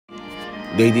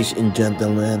Ladies and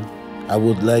gentlemen, I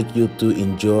would like you to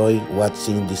enjoy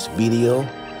watching this video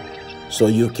so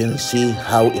you can see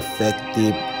how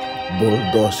effective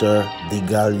Bulldozer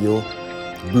Degalio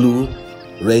Blue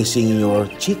raising your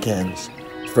chickens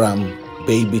from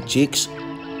baby chicks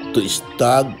to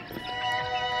stag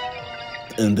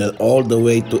and then all the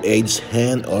way to aged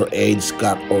hen or aged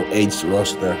cock or aged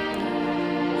rooster.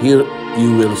 Here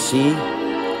you will see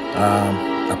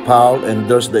a fowl,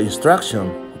 and there's the instruction,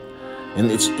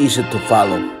 and it's easy to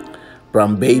follow.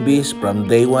 From babies, from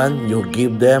day one, you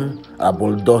give them a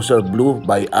Bulldozer Blue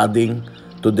by adding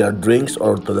to their drinks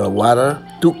or to the water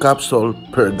 2 capsules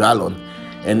per gallon,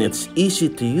 and it's easy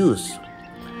to use.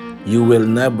 You will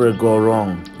never go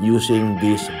wrong using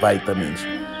these vitamins.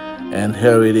 And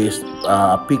here it is,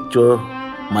 a picture,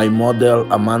 my model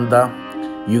Amanda.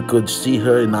 You could see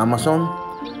her in Amazon,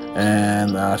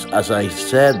 and as I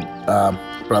said,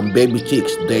 from baby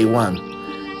chicks day one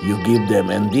you give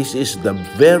them, and this is the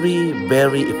very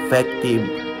effective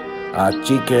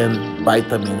chicken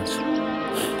vitamins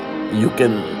you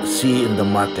can see in the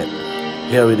market.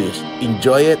 Here it is,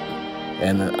 enjoy it.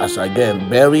 And as again,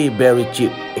 very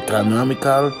cheap,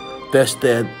 economical,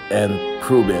 tested and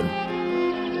proven.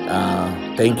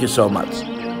 Thank you so much.